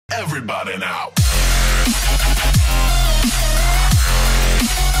Everybody now.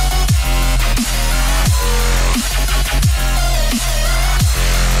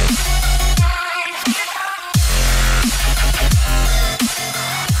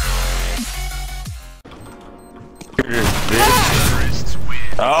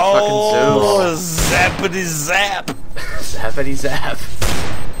 Oh, zappity zap! Zappity zap.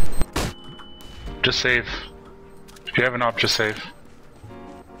 Just save. If you have an op, just save.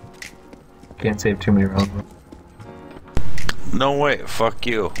 Can't save too many rounds. No way, fuck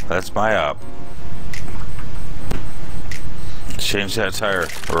you. That's my op. Change that tire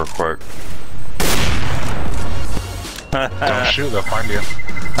real quick. Don't shoot, they'll find you.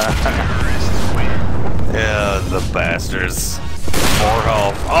 Yeah, the bastards. 4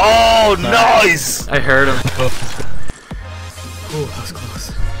 health. Oh, nice! I heard him. Ooh, that was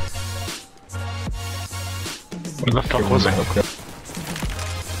close. Where the fuck was it?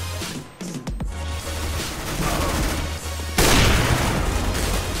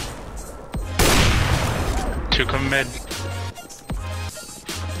 Two come mid.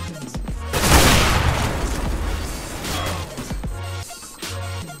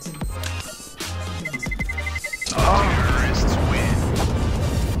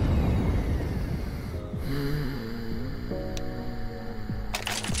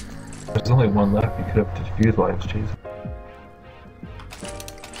 There's only one left. You could have defused while I was chasing.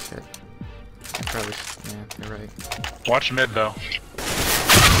 Shit. I probably should, yeah, you're right. Watch mid though.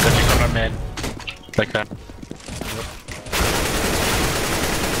 If you come to mid. Like that.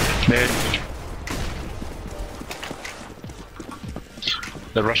 Mid.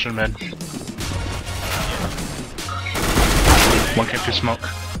 The Russian mid. One came through smoke.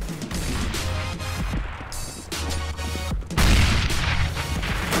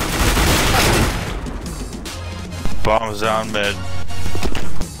 Bombs down mid.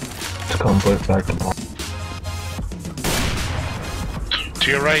 To come both back to ball.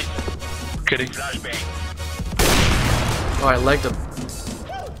 To your right. Kidding. Oh, I legged him.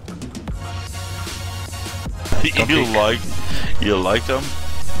 You liked them?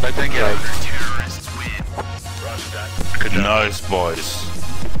 I think yeah. Good job. Nice, boys.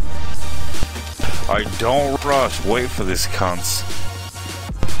 I don't rush. Wait for this cunts.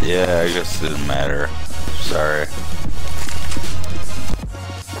 Yeah, I guess it didn't matter. Sorry.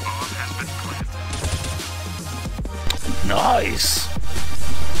 Nice.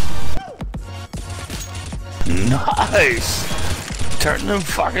 Nice. Turn them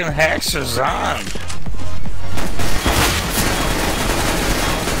fucking hexers on.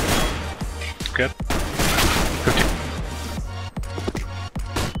 Good. 50.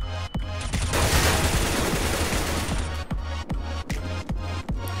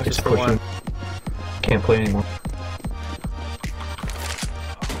 Just pushing. Can't play anymore.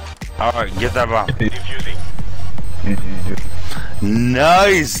 Alright, get that bomb. GG.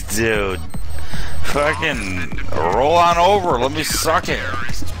 Nice, dude. Fucking roll on over. Let me suck it.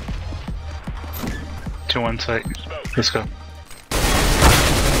 2 on site. Let's go.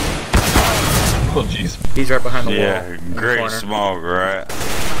 Oh jeez. He's right behind the wall. Yeah, in the great corner. smoke, right?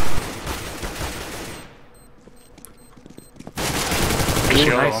 Just Ooh,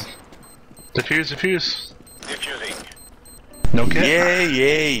 yellow. nice. Defuse, defuse. Defusing. No kit?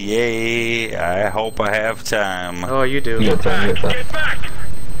 Yay. I hope I have time. Oh, you do. Get back.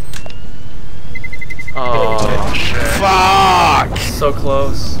 Oh, Fuck! so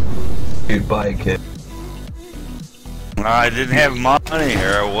close. Goodbye, kid. I didn't have money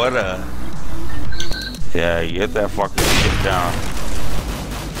here. I woulda. Yeah, get that fucking shit down.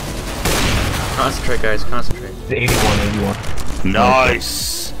 Concentrate, guys, concentrate. It's 81.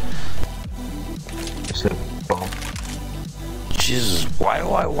 Nice! Just a bomb. Jesus, why do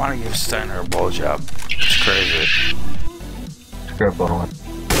I want to give Steiner a blowjob? It's crazy. Just grab bomb.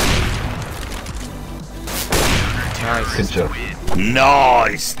 Nice. Good job.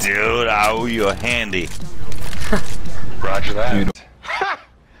 Nice, dude. I owe you a handy. Roger that. Beautiful.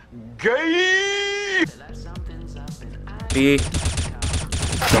 Gay! B.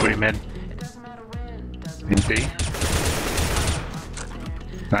 Nobody mid. B.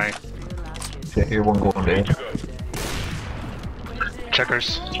 Nice. Yeah, here one going down.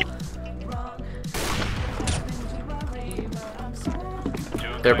 Checkers.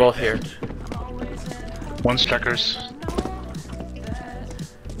 They're both here. One's checkers.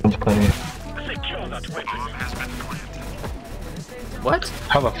 One's plenty. What?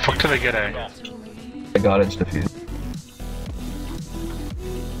 How the fuck did I get A? I got it, it's defused.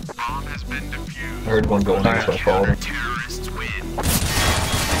 I heard one going in, so I followed him.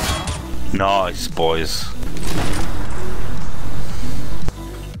 Nice, boys.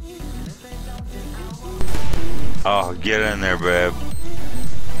 Oh, get in there, babe.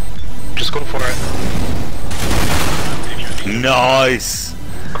 Just go for it. Nice.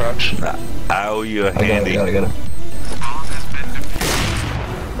 Crouch. I owe you a I got handy. it.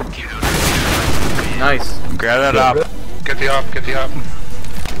 Nice. Grab that up. Get the op, get the op.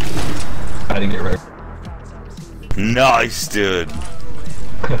 I didn't get right. Nice, dude.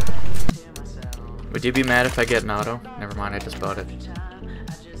 Would you be mad if I get an auto? Never mind, I just bought it.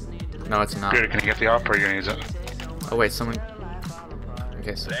 No, it's not. Good, can you get the op or are you gonna use it? Oh wait, someone...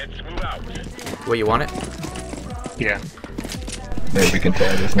 Okay, so... Wait, you want it? Yeah. Maybe we can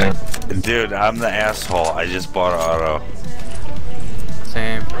try this now. Dude, I'm the asshole. I just bought an auto.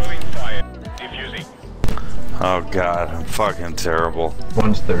 Same. Oh god, I'm fucking terrible.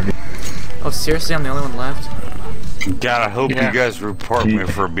 One's 30. Oh, seriously, I'm the only one left? God, I hope Yeah. you guys report me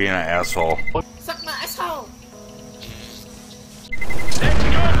for being an asshole. Suck my asshole!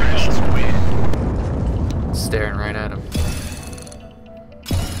 Staring right at him.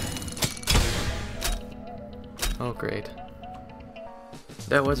 Oh, great.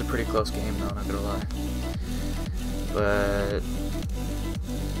 That was a pretty close game, though, not gonna lie. But...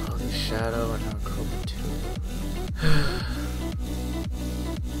 Holy Shadow and now Cobra 2.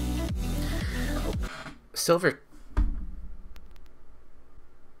 Silver...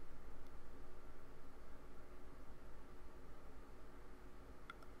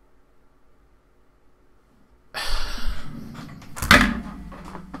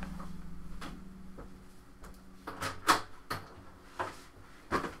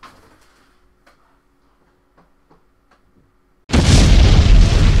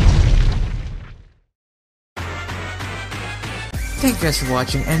 Thank you guys for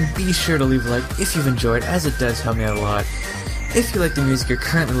watching, and be sure to leave a like if you've enjoyed, as it does help me out a lot. If you like the music you're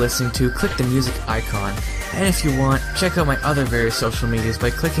currently listening to, click the music icon, and if you want, check out my other various social medias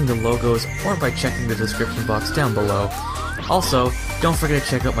by clicking the logos or by checking the description box down below. Also, don't forget to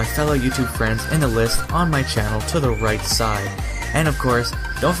check out my fellow YouTube friends in the list on my channel to the right side. And of course,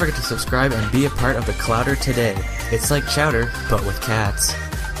 don't forget to subscribe and be a part of the Clouder today. It's like chowder, but with cats.